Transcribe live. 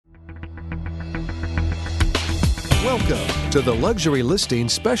Welcome to the Luxury Listing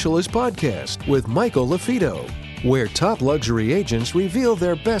Specialist Podcast with Michael LaFido, where top luxury agents reveal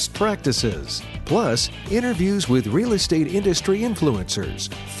their best practices, plus interviews with real estate industry influencers,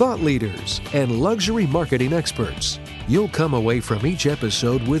 thought leaders, and luxury marketing experts. You'll come away from each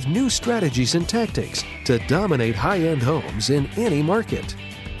episode with new strategies and tactics to dominate high-end homes in any market.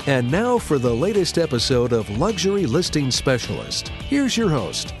 And now for the latest episode of Luxury Listing Specialist. Here's your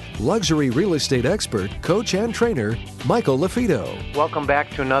host, luxury real estate expert, coach, and trainer, Michael LaFido. Welcome back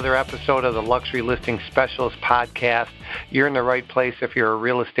to another episode of the Luxury Listing Specialist Podcast. You're in the right place if you're a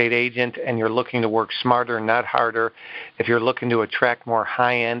real estate agent and you're looking to work smarter, not harder. If you're looking to attract more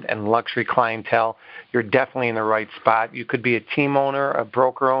high-end and luxury clientele, you're definitely in the right spot. You could be a team owner, a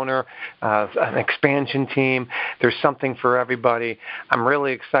broker owner, an expansion team. There's something for everybody. I'm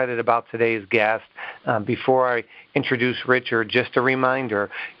really excited about today's guest. Before I introduce Richard, just a reminder,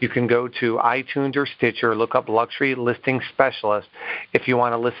 you can go to iTunes or Stitcher, look up Luxury Listing Specialist if you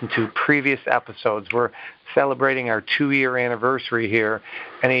want to listen to previous episodes. We're celebrating our 2-year anniversary here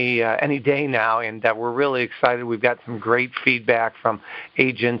any day now, and we're really excited. We've got some great feedback from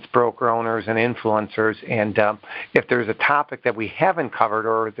agents, broker owners, and influencers, and if there's a topic that we haven't covered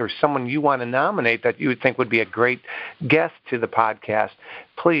or if there's someone you want to nominate that you would think would be a great guest to the podcast,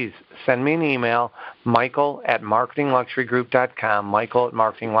 please send me an email, michael@marketingluxurygroup.com,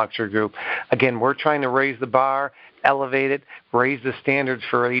 michael@marketingluxurygroup. Again, we're trying to raise the bar, elevate it, raise the standards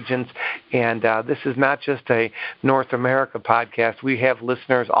for agents. And this is not just a North America podcast. We have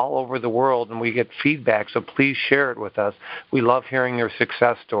listeners all over the world, and we get feedback, so please share it with us. We love hearing your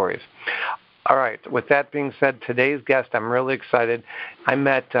success stories. All right, with that being said, today's guest, I'm really excited. I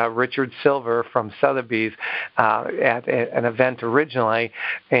met Richard Silver from Sotheby's at an event originally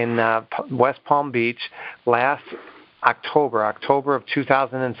in West Palm Beach last October of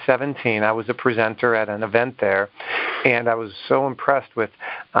 2017. I was a presenter at an event there, and I was so impressed with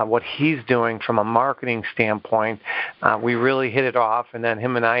what he's doing from a marketing standpoint. We really hit it off, and then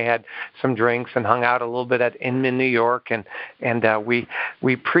him and I had some drinks and hung out a little bit at Inman, New York, and we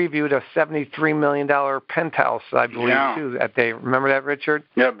previewed a $73 million penthouse, I believe, too, that day. Remember that, Richard?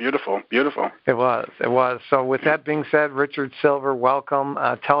 Yeah, beautiful. It was. So with that being said, Richard Silver, welcome.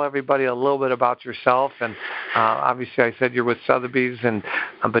 Tell everybody a little bit about yourself, and obviously I said you're with Sotheby's,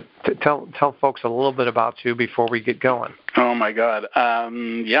 but tell folks a little bit about you before we get going. Oh my God!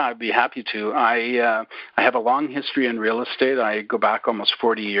 Yeah, I'd be happy to. I have a long history in real estate. I go back almost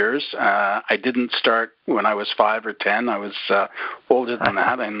 40 years. I didn't start when I was 5 or 10. I was older than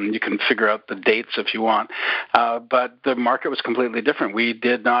that, and you can figure out the dates if you want. But the market was completely different. We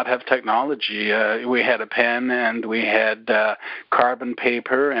did not have technology. We had a pen, and we had carbon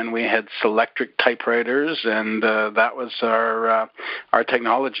paper, and we had Selectric typewriters, and that was our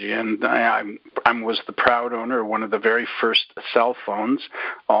technology. And I was the proud owner of one of the very first cell phones.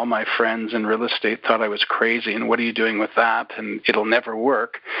 All my friends in real estate thought I was crazy, and what are you doing with that? And it'll never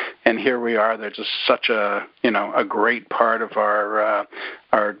work. And here we are. They're just such a great part of our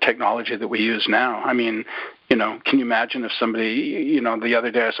technology that we use now. I mean, can you imagine if somebody, the other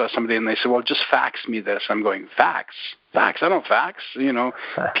day I saw somebody and they said, well, just fax me this. I'm going, fax? I don't fax,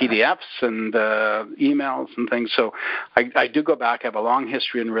 PDFs and emails and things. So I do go back. I have a long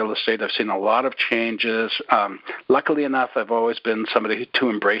history in real estate. I've seen a lot of changes. Luckily enough, I've always been somebody to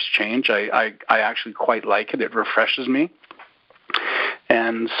embrace change. I actually quite like it. It refreshes me.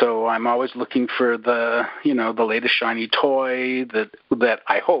 And so I'm always looking for the latest shiny toy that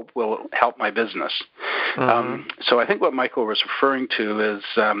I hope will help my business. Mm-hmm. So I think what Michael was referring to is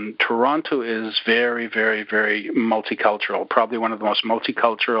Toronto is very, very, very multicultural, probably one of the most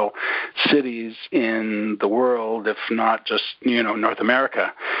multicultural cities in the world, if not just, North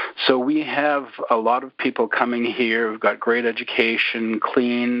America. So we have a lot of people coming here who've got great education,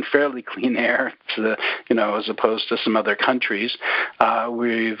 fairly clean air, as opposed to some other countries.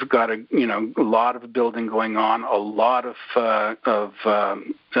 We've got a lot of building going on, a lot of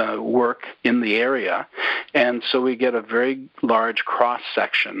work in the area, and so we get a very large cross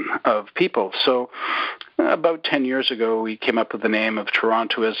section of people. So about 10 years ago, we came up with the name of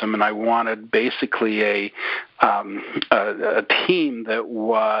Torontoism, and I wanted basically a team that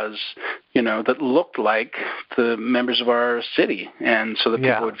was, that looked like the members of our city, and so that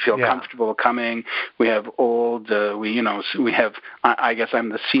people would feel comfortable coming. We have old, we have. I guess I'm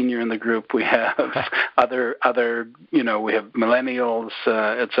the senior in the group. We have other, we have millennials,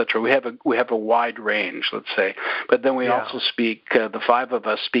 etc. We have a wide range, let's say, but then we also speak. The 5 of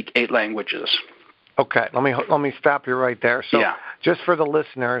us speak 8 languages. Okay, let me stop you right there. So just for the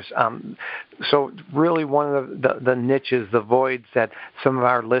listeners, so really one of the niches, the voids that some of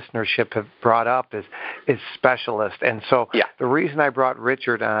our listenership have brought up is specialist. And so the reason I brought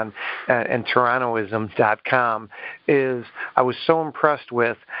Richard on and Torontoism.com is I was so impressed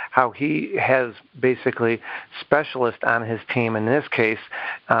with how he has basically specialists on his team. In this case,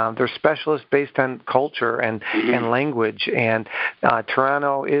 they're specialists based on culture and language. And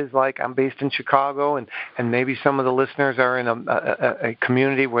Toronto is like, I'm based in Chicago, and maybe some of the listeners are in a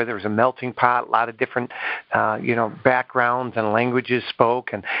community where there's a melting pot, a lot of different backgrounds and languages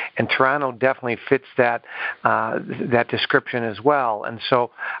spoke, and Toronto definitely fits that description as well. And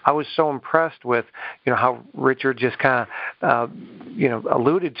so I was so impressed with how Richard just kind of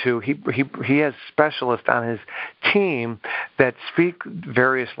alluded to. He has specialists on his team that speak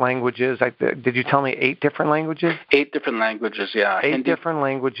various languages. Did you tell me 8 different languages? 8 different languages, yeah. 8 different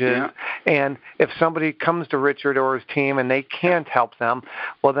languages. Yeah. And if somebody comes to Richard or his team and they can't help them,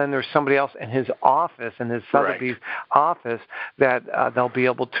 well, then there's somebody else in his office, in his Sotheby's office, that they'll be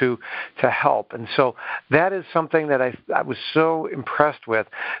able to help. And so that is something that I was so impressed with.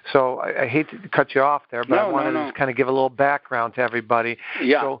 So I hate to cut you off there, but I wanted to just kind of give a little background to everybody.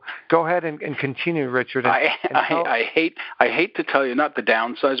 Yeah. So go ahead and continue, Richard. I hate to tell you, not the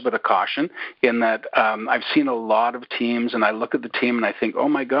downsides, but a caution, in that I've seen a lot of teams, and I look at the team and I think, oh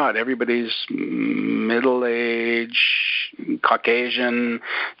my God, everybody's middle-aged, Caucasian,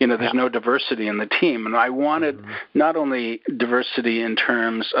 there's no diversity in the team. And I wanted not only diversity in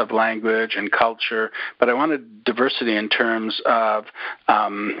terms of language and culture, but I wanted diversity in terms of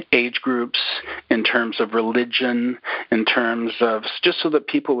age groups, in terms of religion, in terms of just so that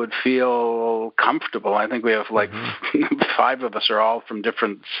people would feel comfortable. I think we have 5 of us are all from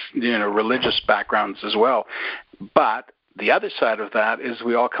different, religious backgrounds as well. But the other side of that is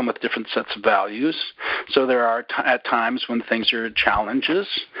we all come with different sets of values. So there are at times when things are challenges.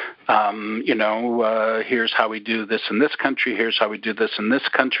 Here's how we do this in this country. Here's how we do this in this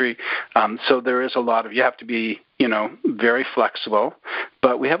country. So there is a lot of, you have to be, very flexible.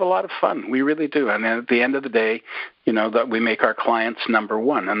 But we have a lot of fun. We really do. And at the end of the day, that we make our clients number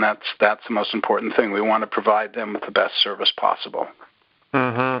one. And that's the most important thing. We want to provide them with the best service possible.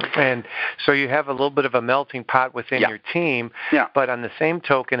 Mm-hmm. And so you have a little bit of a melting pot within your team, but on the same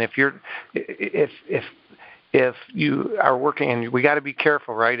token, if you are working, and we got to be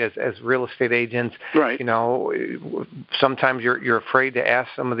careful, right, as real estate agents, right? Sometimes you're afraid to ask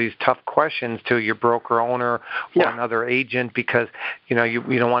some of these tough questions to your broker owner or another agent because you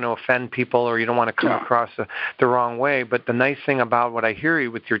don't want to offend people or you don't want to come across the wrong way. But the nice thing about what I hear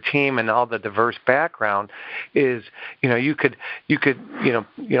you with your team and all the diverse background is you could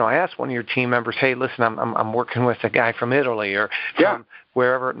ask one of your team members, hey, listen, I'm working with a guy from Italy or from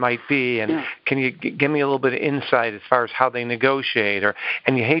wherever it might be, and can you give me a little bit of insight as far as how they negotiate?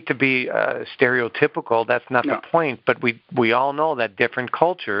 And you hate to be stereotypical, that's not the point, but we all know that different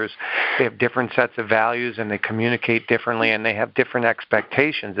cultures, they have different sets of values and they communicate differently and they have different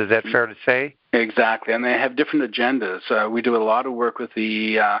expectations. Is that fair to say? Exactly, and they have different agendas. We do a lot of work with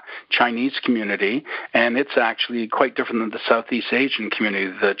the Chinese community, and it's actually quite different than the Southeast Asian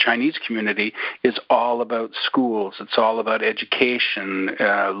community. The Chinese community is all about schools. It's all about education,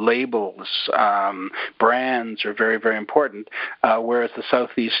 labels, brands are very, very important, whereas the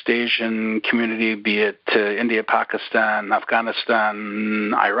Southeast Asian community, be it India, Pakistan,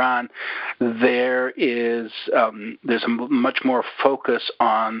 Afghanistan, Iran, there's a much more focus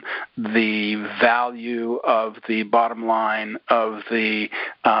on the value of the bottom line of the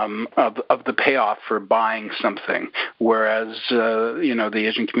payoff for buying something, whereas the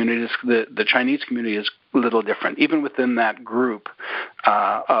Asian community, the Chinese community is a little different. Even within that group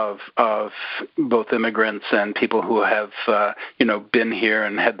of both immigrants and people who have been here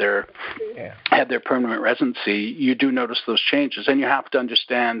and had their permanent residency, you do notice those changes, and you have to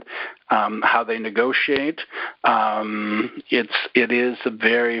understand how they negotiate. It is a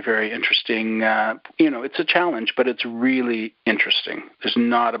very, very interesting. It's a challenge, but it's really interesting. There's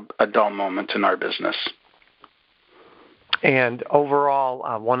not a dull moment in our business. And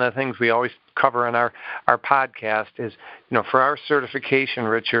overall, one of the things we always cover on our podcast is, for our certification,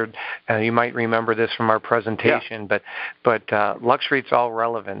 Richard, you might remember this from our presentation, but luxury, it's all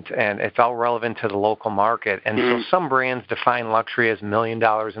relevant, and it's all relevant to the local market. And so some brands define luxury as $1 million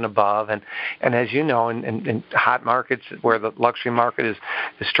and above, and as you know, in hot markets where the luxury market is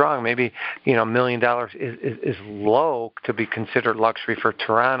strong, maybe $1 million is low to be considered luxury for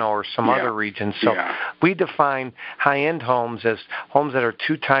Toronto or some other regions. So we define high-end homes as homes that are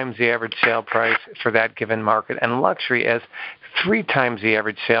 2 times the average sale price for that given market, and luxury as 3 times the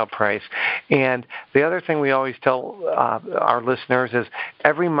average sale price. And the other thing we always tell our listeners is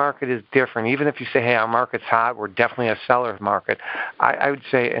every market is different. Even if you say, hey, our market's hot, we're definitely a seller's market. I would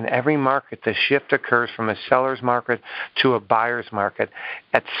say in every market, the shift occurs from a seller's market to a buyer's market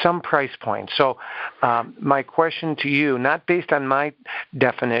at some price point. So my question to you, not based on my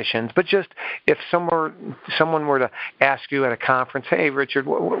definitions, but just if someone were to ask you at a conference, hey, Richard,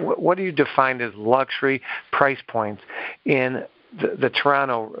 what do you define as luxury price points in the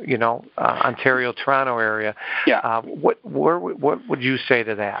Toronto, Ontario, Toronto area? Yeah. What would you say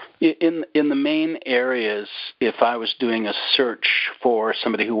to that? In the main areas, if I was doing a search for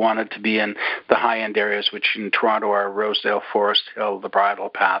somebody who wanted to be in the high-end areas, which in Toronto are Rosedale, Forest Hill, the Bridle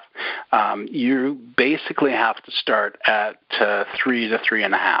Path, you basically have to start at 3 to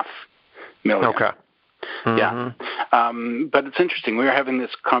 3.5 million. Okay. Mm-hmm. Yeah. But it's interesting. We were having this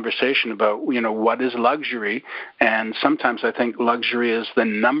conversation about, what is luxury? And sometimes I think luxury is the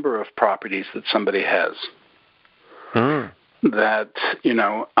number of properties that somebody has. Mm. That,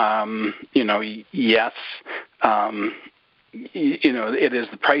 yes, it is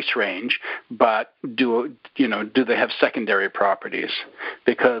the price range, but do they have secondary properties?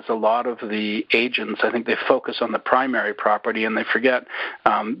 Because a lot of the agents, I think they focus on the primary property and they forget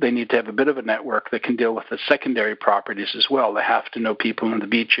they need to have a bit of a network that can deal with the secondary properties as well. They have to know people in the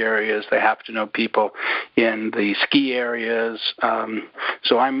beach areas. They have to know people in the ski areas.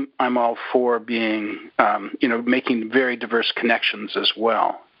 So I'm all for being, making very diverse connections as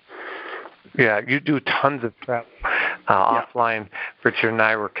well. Yeah, you do tons of travel. Offline, Richard and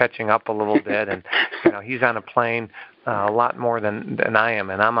I were catching up a little bit, and he's on a plane a lot more than I am,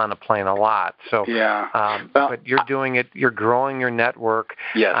 and I'm on a plane a lot. So, but you're doing it. You're growing your network.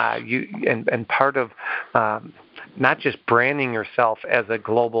 Yes. And part of not just branding yourself as a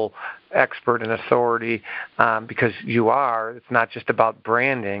global expert and authority, because you are. It's not just about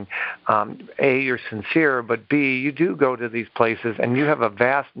branding. A, you're sincere, but B, you do go to these places and you have a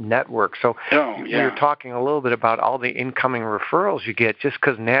vast network. So you're talking a little bit about all the incoming referrals you get just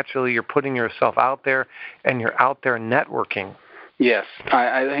because naturally you're putting yourself out there and you're out there networking. Yes,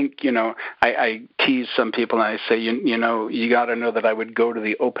 I think, I tease some people and I say, you got to know that I would go to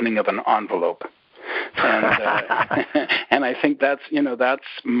the opening of an envelope. And I think that's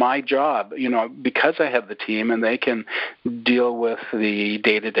my job, because I have the team and they can deal with the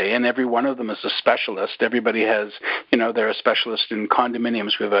day-to-day, and every one of them is a specialist. Everybody has, they're a specialist in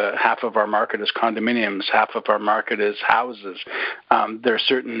condominiums. We have half of our market is condominiums, half of our market is houses. There are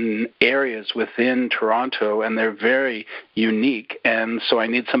certain areas within Toronto, and they're very unique, and so I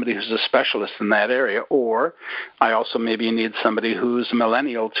need somebody who's a specialist in that area, or I also maybe need somebody who's a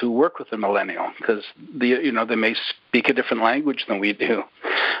millennial to work with a millennial, because they may speak a different language than we do.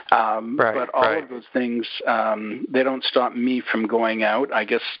 But all of those things, they don't stop me from going out. I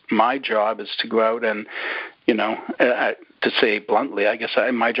guess my job is to go out and, to say bluntly, I guess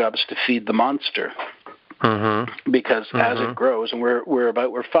my job is to feed the monster. Mm-hmm. Because as it grows, and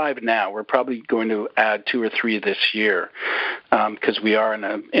we're 5 now, we're probably going to add 2 or 3 this year, because we are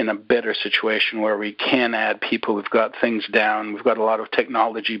in a better situation where we can add people. We've got things down. We've got a lot of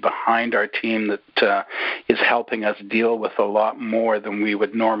technology behind our team that is helping us deal with a lot more than we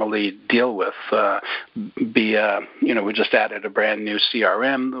would normally deal with. We just added a brand new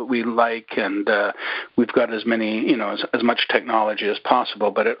CRM that we like, and we've got as many, as much technology as possible.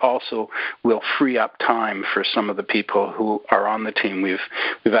 But it also will free up time for some of the people who are on the team.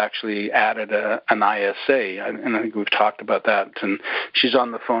 We've actually added an ISA, and I think we've talked about that. And she's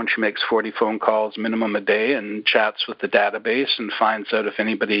on the phone. She makes 40 phone calls minimum a day and chats with the database and finds out if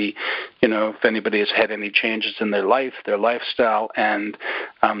anybody has had any changes in their life, their lifestyle. And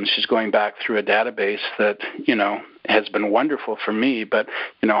she's going back through a database that has been wonderful for me, but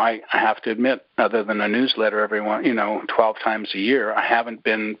I have to admit, other than a newsletter every 12 times a year, I haven't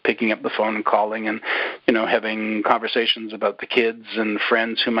been picking up the phone and calling and having conversations about the kids and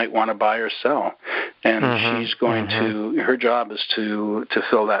friends who might want to buy or sell. And she's going to, her job is to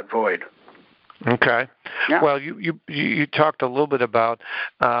fill that void. Okay. Yeah. Well, you talked a little bit about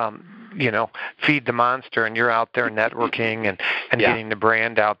feed the monster, and you're out there networking and getting the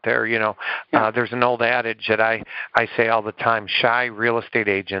brand out there. There's an old adage that I say all the time: shy real estate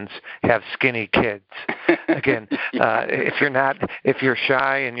agents have skinny kids. Again, if you're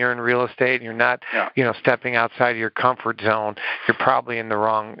shy and you're in real estate and you're not stepping outside of your comfort zone, you're probably in the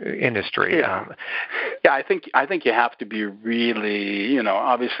wrong industry. Yeah. Yeah, I think you have to be really,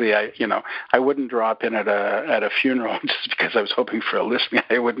 obviously I wouldn't drop in at a funeral just because I was hoping for a listing.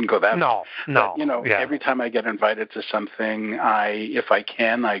 I wouldn't go that far. No. But, every time I get invited to something, if I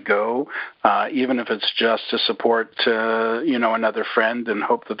can, I go, even if it's just to support, another friend and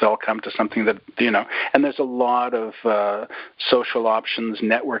hope that they'll come to something that, and there's a lot of social options,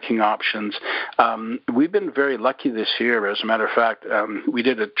 networking options. We've been very lucky this year. As a matter of fact, we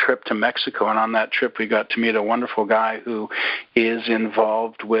did a trip to Mexico, and on that trip we got to meet a wonderful guy who is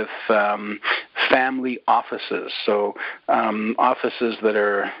involved with family offices. So offices that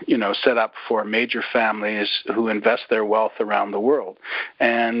are, set up for major families who invest their wealth around the world.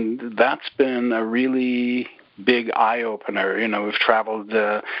 And that's been a really big eye-opener. We've traveled,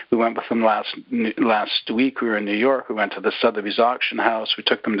 we went with them last week. We were in New York. We went to the Sotheby's auction house. We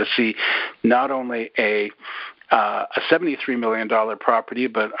took them to see not only a $73 million property,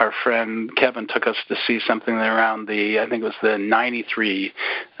 but our friend Kevin took us to see something around I think it was the $93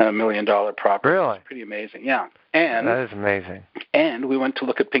 million property. Really? It's pretty amazing, yeah. And that is amazing. And we went to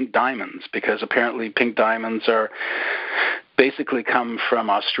look at pink diamonds, because apparently pink diamonds are basically come from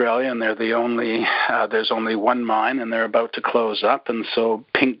Australia, and they're the only, there's only one mine, and they're about to close up, and so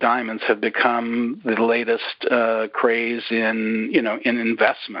pink diamonds have become the latest craze in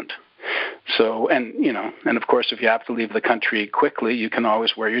investment. So, and of course, if you have to leave the country quickly, you can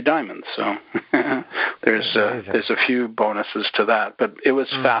always wear your diamonds. So there's a few bonuses to that, but it was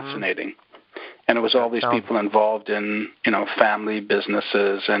fascinating. And it was all these people involved in, family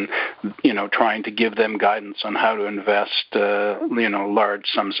businesses and, trying to give them guidance on how to invest, large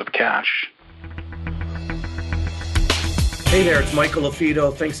sums of cash. Hey there, it's Michael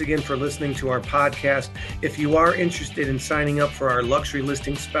LaFido. Thanks again for listening to our podcast. If you are interested in signing up for our Luxury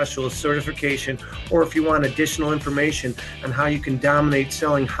Listing Specialist certification, or if you want additional information on how you can dominate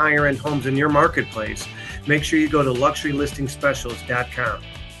selling higher-end homes in your marketplace, make sure you go to luxurylistingspecialist.com.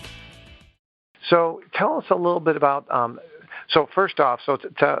 So tell us a little bit about, so first off,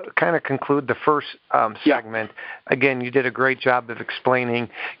 to kind of conclude the first segment, again, you did a great job of explaining,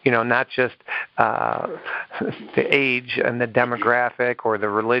 not just the age and the demographic or the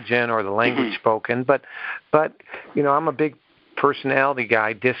religion or the language spoken, but I'm a big personality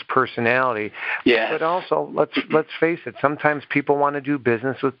guy, disc personality. Yes. But also, let's face it, sometimes people want to do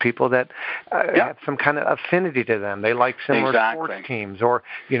business with people that have some kind of affinity to them. They like similar sports teams, or,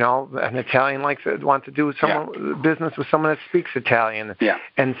 an Italian wants to do business with someone that speaks Italian. Yeah.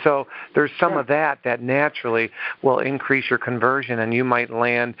 And so there's some of that naturally will increase your conversion, and you might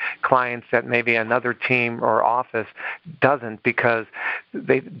land clients that maybe another team or office doesn't, because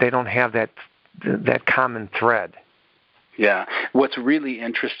they don't have that common thread. Yeah. What's really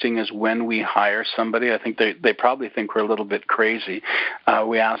interesting is when we hire somebody, I think they probably think we're a little bit crazy.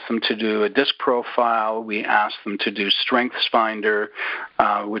 We ask them to do a disc profile. We ask them to do StrengthsFinder,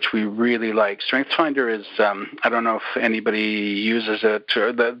 which we really like. StrengthsFinder is, I don't know if anybody uses it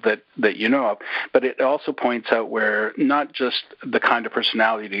or that you know of, but it also points out where not just the kind of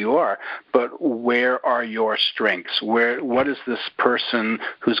personality you are, but where are your strengths? What is this person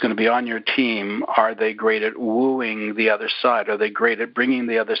who's going to be on your team? Are they great at wooing the other side? Are they great at bringing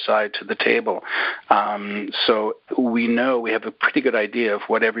the other side to the table? So we know, we have a pretty good idea of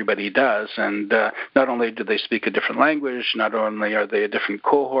what everybody does, and not only do they speak a different language, not only are they a different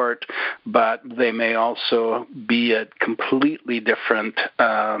cohort, but they may also be a completely different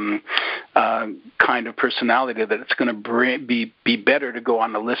kind of personality that it's going to be better to go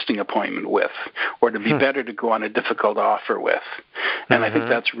on a listing appointment with, or to be better to go on a difficult offer with. And I think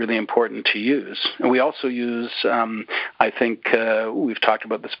that's really important to use. And we also use, I think we've talked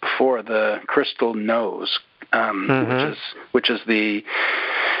about this before, the Crystal Nose, which is the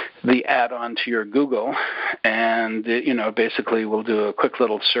add-on to your Google, and it, basically will do a quick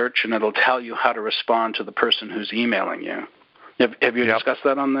little search, and it'll tell you how to respond to the person who's emailing you. Have you discussed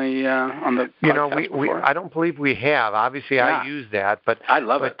that on the podcast before? I don't believe we have. Obviously, I use that, but I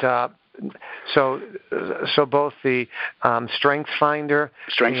love it. So both the StrengthsFinder,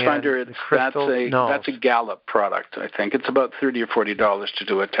 that's a Gallup product. I think it's about $30 or $40 to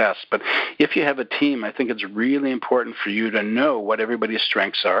do a test. But if you have a team, I think it's really important for you to know what everybody's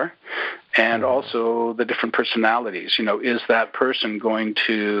strengths are, and also the different personalities. Is that person going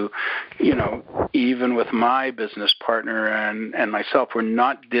to, even with my business partner and myself, we're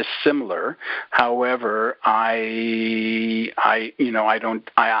not dissimilar. However,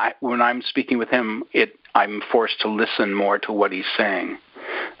 when I'm speaking with him, I'm forced to listen more to what he's saying.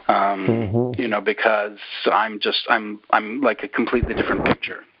 Because I'm like a completely different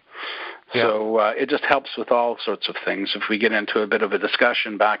picture. Yeah. So it just helps with all sorts of things. If we get into a bit of a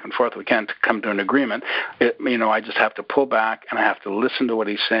discussion back and forth, we can't come to an agreement. I just have to pull back and I have to listen to what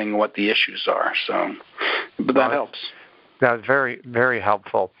he's saying, what the issues are. So, but that helps. That's very, very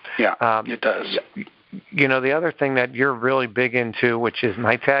helpful. Yeah, it does. The other thing that you're really big into, which is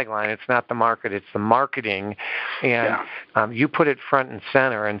my tagline, it's not the market, it's the marketing, and you put it front and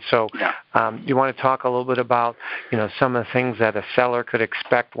center. And so you want to talk a little bit about, some of the things that a seller could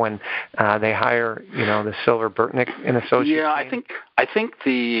expect when they hire, the Silver Burtnick and Associates? Yeah, I think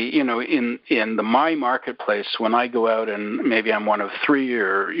in the My Marketplace, when I go out and maybe I'm one of three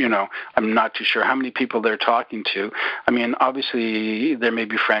or, I'm not too sure how many people they're talking to. I mean, obviously there may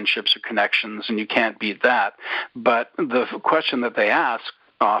be friendships or connections and you can't beat that. But the question that they ask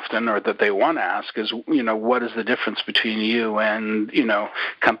often, or that they want to ask, is, what is the difference between you and,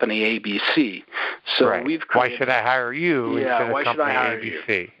 company ABC? So we've created, why should I hire you instead of company ABC?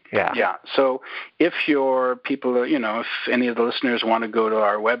 You? Yeah. So if your people, if any of the listeners want to go to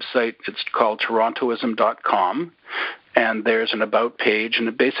our website, it's called torontoism.com. And there's an About page, and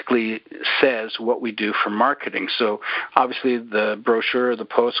it basically says what we do for marketing. So obviously the brochure, the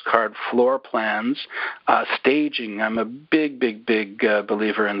postcard, floor plans, staging. I'm a big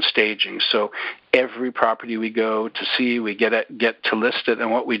believer in staging. So every property we go to see, we get to list it.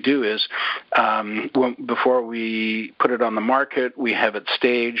 And what we do is before we put it on the market, we have it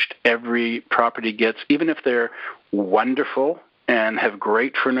staged. Every property gets, even if they're wonderful and have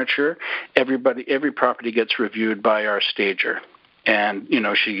great furniture, every property gets reviewed by our stager, and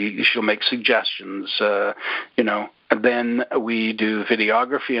she'll make suggestions. And then we do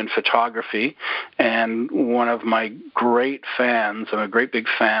videography and photography. And one of my great fans, I'm a great big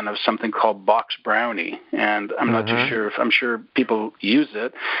fan of something called Box Brownie, and I'm not too sure I'm sure people use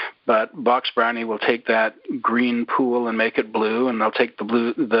it, but Box Brownie will take that green pool and make it blue, and they'll take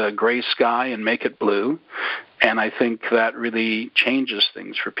the gray sky and make it blue. And I think that really changes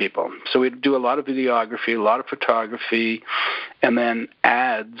things for people. So we do a lot of videography, a lot of photography, and then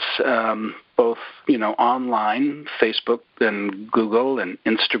ads, both, online, Facebook and Google and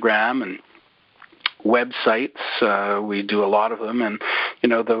Instagram, and websites. We do a lot of them. And,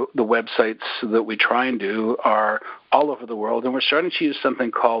 the websites that we try and do are all over the world. And we're starting to use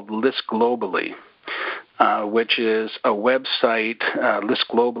something called List Globally, which is a website,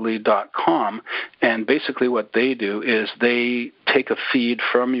 listglobally.com, and basically what they do is they take a feed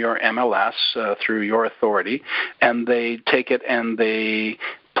from your MLS through your authority, and they take it and they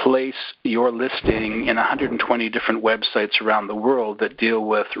place your listing in 120 different websites around the world that deal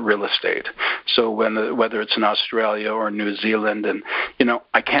with real estate. So whether it's in Australia or New Zealand, and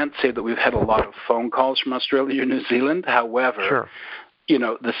I can't say that we've had a lot of phone calls from Australia or New Zealand. However,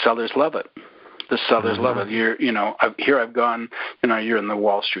 the sellers love it. The sellers love it. I've gone, you're in the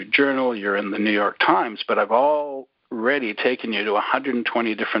Wall Street Journal, you're in the New York Times, but I've already taken you to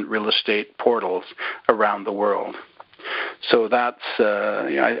 120 different real estate portals around the world. So that's,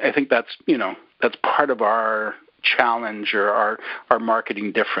 I think that's part of our challenge or our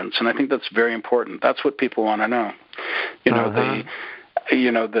marketing difference, and I think that's very important. That's what people want to know.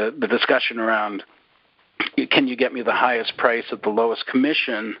 The discussion around, can you get me the highest price at the lowest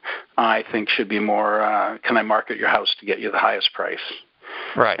commission, I think should be more, can I market your house to get you the highest price?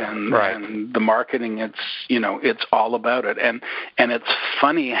 Right. And the marketing, it's all about it. And it's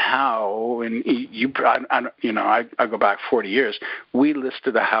funny how, and I go back 40 years, we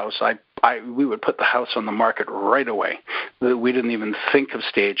listed a house, we would put the house on the market right away. We didn't even think of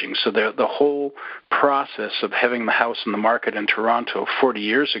staging. So the whole process of having the house on the market in Toronto 40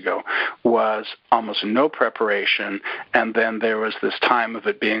 years ago was almost no preparation, and then there was this time of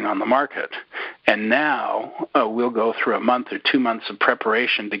it being on the market. And now we'll go through a month or 2 months of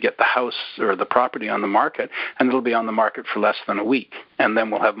preparation to get the house or the property on the market, and it'll be on the market for less than a week, and then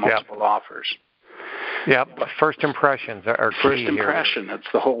we'll have multiple offers. Yeah, first impressions are key. First impression, it's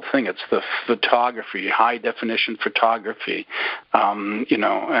the whole thing. It's the photography, high-definition photography.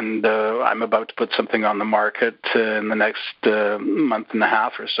 And I'm about to put something on the market in the next month and a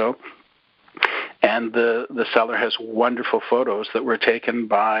half or so. And the seller has wonderful photos that were taken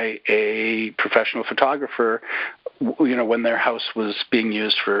by a professional photographer, when their house was being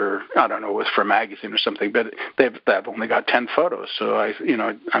used for, I don't know, it was for a magazine or something, but they've only got 10 photos. So I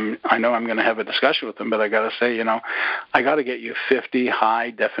know I'm going to have a discussion with them, but I got to say, I got to get you 50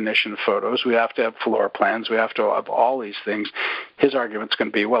 high definition photos. We have to have floor plans. We have to have all these things. His argument's going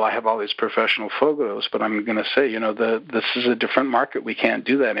to be, well, I have all these professional photos, but I'm going to say, this is a different market. We can't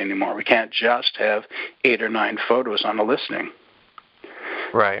do that anymore. We can't just have 8 or 9 photos on a listing.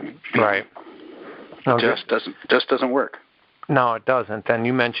 Right. Just doesn't work. No, it doesn't. And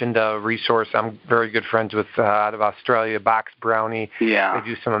you mentioned a resource. I'm very good friends with out of Australia, Box Brownie. Yeah. They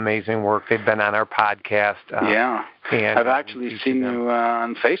do some amazing work. They've been on our podcast. Yeah. And I've actually seen you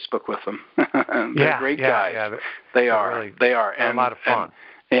on Facebook with them. They're great guys. Yeah, they are. Really, they are. And a lot of fun.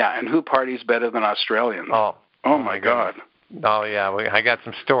 And who parties better than Australians? Oh my God. Oh yeah, I got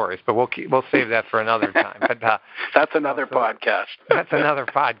some stories, but we'll save that for another time. But that's another podcast. That's another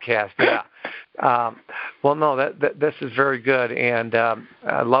podcast. Yeah. Well, no, this is very good, and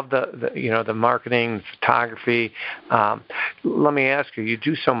I love the marketing, photography. Let me ask you: you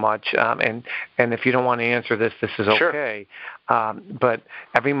do so much, and if you don't want to answer this is okay. Sure. But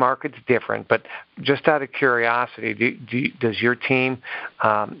every market's different. But just out of curiosity, does your team,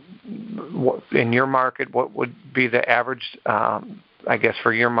 in your market, what would be the average, I guess,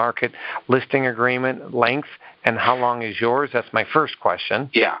 for your market listing agreement length, and how long is yours? That's my first question.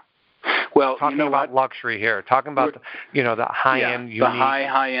 Yeah. Well, talking about luxury here, talking about the high end, the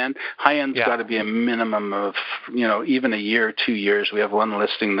high end. High end's got to be a minimum of even a year, 2 years. We have one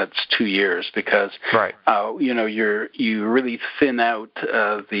listing that's 2 years because you really thin out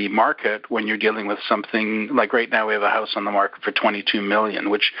the market when you're dealing with something like right now we have a house on the market for $22 million,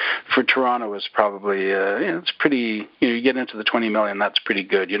 which for Toronto is probably it's pretty. You get into the $20 million, that's pretty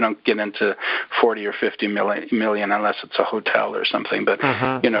good. You don't get into $40 or $50 million unless it's a hotel or something. But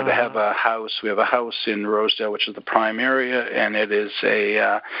to have a house, we have a house in Rosedale, which is the prime area, and it is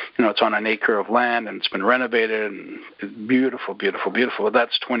it's on an acre of land, and it's been renovated, and it's beautiful, beautiful, beautiful.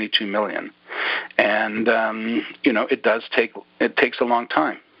 That's $22 million, and it takes a long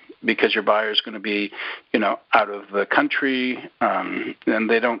time because your buyer is going to be, out of the country, and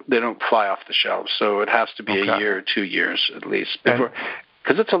they don't fly off the shelves. So it has to be a year or 2 years at least before.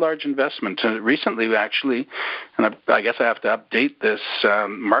 Because it's a large investment. Recently, actually, and I guess I have to update this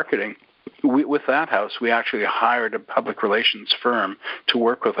marketing, with that house, we actually hired a public relations firm to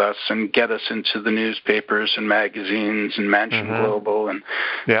work with us and get us into the newspapers and magazines and Mansion Global. And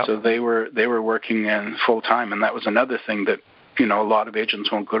so they were working in full time. And that was another thing that, a lot of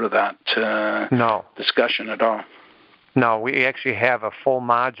agents won't go to that discussion at all. No, we actually have a full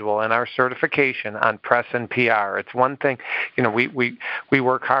module in our certification on press and PR. It's one thing, we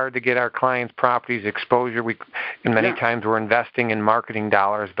work hard to get our clients' properties exposure. Many times we're investing in marketing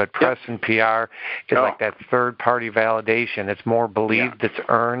dollars, but press and PR is like that third-party validation. It's more believed, it's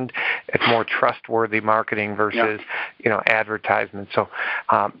earned, it's more trustworthy marketing versus, advertisement. So,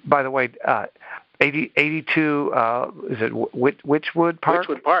 by the way, 82, is it Witchwood Park?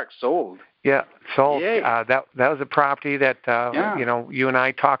 Witchwood Park, sold. Yeah, sold. That was a property that you and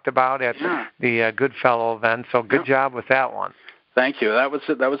I talked about at the Goodfellow event. So good job with that one. Thank you. That was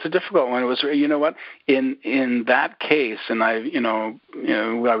a difficult one. It was, what, in that case, and I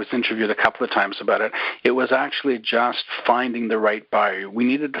was interviewed a couple of times about it. It was actually just finding the right buyer. We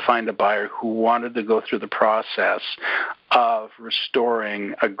needed to find a buyer who wanted to go through the process of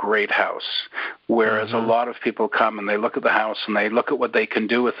restoring a great house, whereas a lot of people come and they look at the house and they look at what they can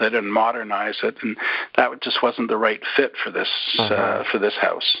do with it and modernize it, and that just wasn't the right fit for this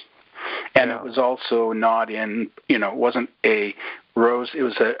house. And it was also not in, it wasn't it was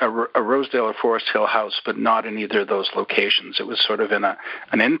a Rosedale or Forest Hill house, but not in either of those locations. It was sort of in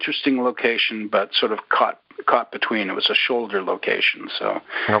an interesting location, but sort of caught between. It was a shoulder location. So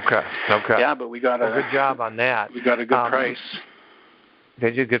okay. Yeah, but we got a good job on that. We got a good price.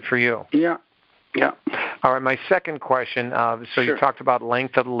 Did you? Good for you. Yeah. All right. My second question. You talked about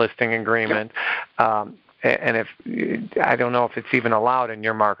length of the listing agreement. And if I don't know if it's even allowed in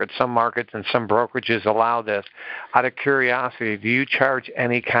your market. Some markets and some brokerages allow this. Out of curiosity, do you charge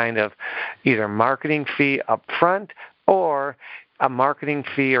any kind of either marketing fee up front or a marketing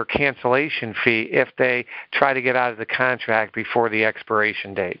fee or cancellation fee if they try to get out of the contract before the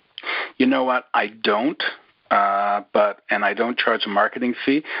expiration date? You know what? I don't. And I don't charge a marketing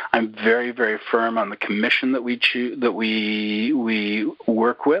fee. I'm very, very firm on the commission that we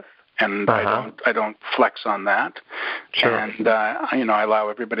work with. And I don't flex on that. Sure. And I allow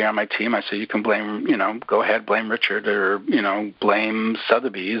everybody on my team. I say you can blame, go ahead, blame Richard or blame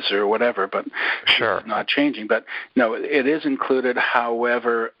Sotheby's or whatever. But it's not changing. But no, it is included.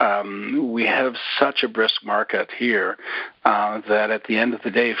 However, we have such a brisk market here that at the end of the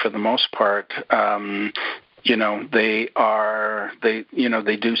day, for the most part, they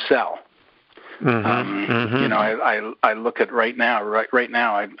do sell. I look at right now. Right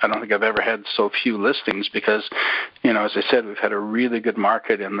now, I don't think I've ever had so few listings because, as I said, we've had a really good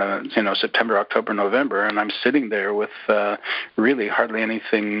market in the September, October, November, and I'm sitting there with really hardly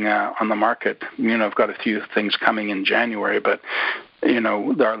anything on the market. I've got a few things coming in January, but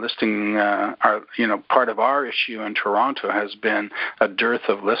our listing, part of our issue in Toronto has been a dearth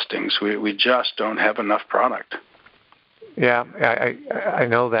of listings. We just don't have enough product. Yeah, I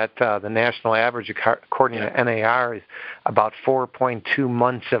know that the national average, according to NAR, is about 4.2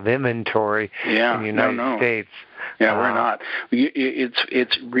 months of inventory in the United States. Yeah, we're not.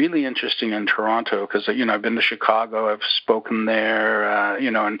 It's really interesting in Toronto because, I've been to Chicago, I've spoken there,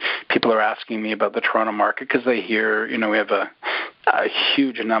 and people are asking me about the Toronto market because they hear, we have a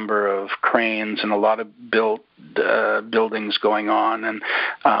huge number of cranes and a lot of buildings going on. And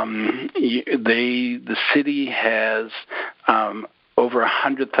the city has over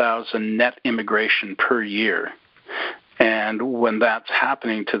 100,000 net immigration per year. And when that's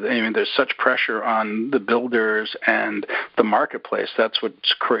happening there's such pressure on the builders and the marketplace. That's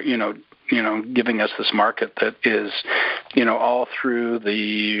what's giving us this market that is, all through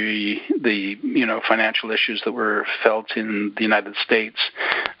the financial issues that were felt in the United States,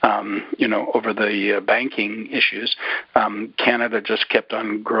 over the banking issues. Canada just kept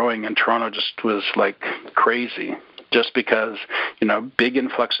on growing, and Toronto just was like crazy, just because big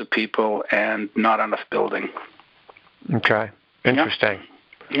influx of people and not enough building. Okay, interesting.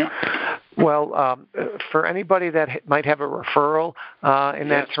 Yeah. Well, for anybody that might have a referral in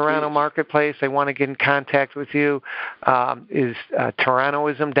that Toronto marketplace, they want to get in contact with you, is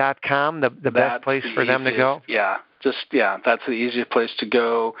Torontoism.com the best place for them to go? Yeah, that's the easiest place to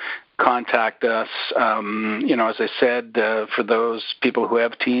go. Contact us. As I said, for those people who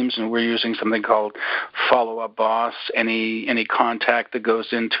have teams, and we're using something called Follow Up Boss, any contact that goes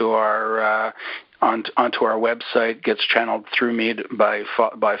into our onto our website gets channeled through me by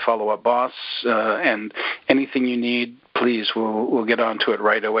Follow Up Boss, and anything you need, please, we'll get onto it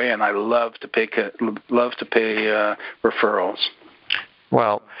right away. And I love to pay referrals.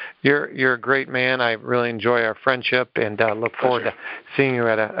 Well, you're a great man. I really enjoy our friendship, and look forward to seeing you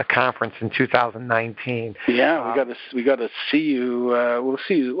at a conference in 2019. Yeah, we got to see you. We'll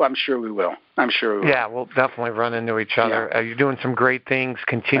see you. I'm sure we will. Yeah, we'll definitely run into each other. Yeah. You're doing some great things.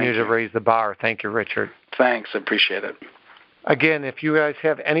 Continue to raise the bar. Thank you, Richard. Thanks. I appreciate it. Again, if you guys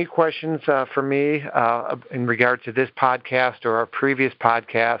have any questions for me in regard to this podcast or our previous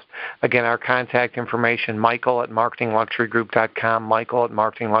podcast, again, our contact information, Michael@marketingluxurygroup.com,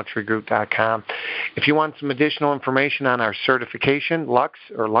 Michael@marketingluxurygroup.com. If you want some additional information on our certification, Lux,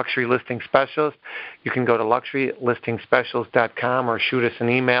 or Luxury Listing Specialist, you can go to luxurylistingspecialist.com or shoot us an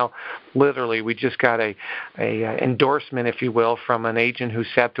email. Literally, we just got a endorsement, if you will, from an agent who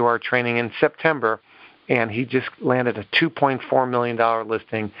sat through our training in September, and he just landed a $2.4 million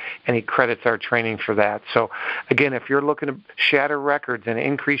listing, and he credits our training for that. So, again, if you're looking to shatter records and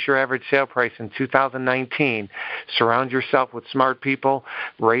increase your average sale price in 2019, surround yourself with smart people,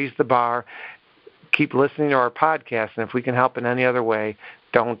 raise the bar, keep listening to our podcast, and if we can help in any other way,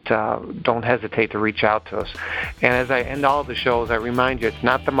 don't hesitate to reach out to us. And as I end all the shows, I remind you, it's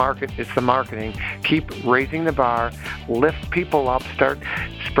not the market, it's the marketing. Keep raising the bar, lift people up, start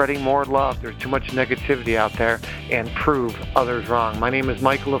spreading more love. There's too much negativity out there, and prove others wrong. My name is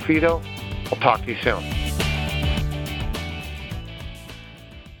Michael LaFido. I'll talk to you soon.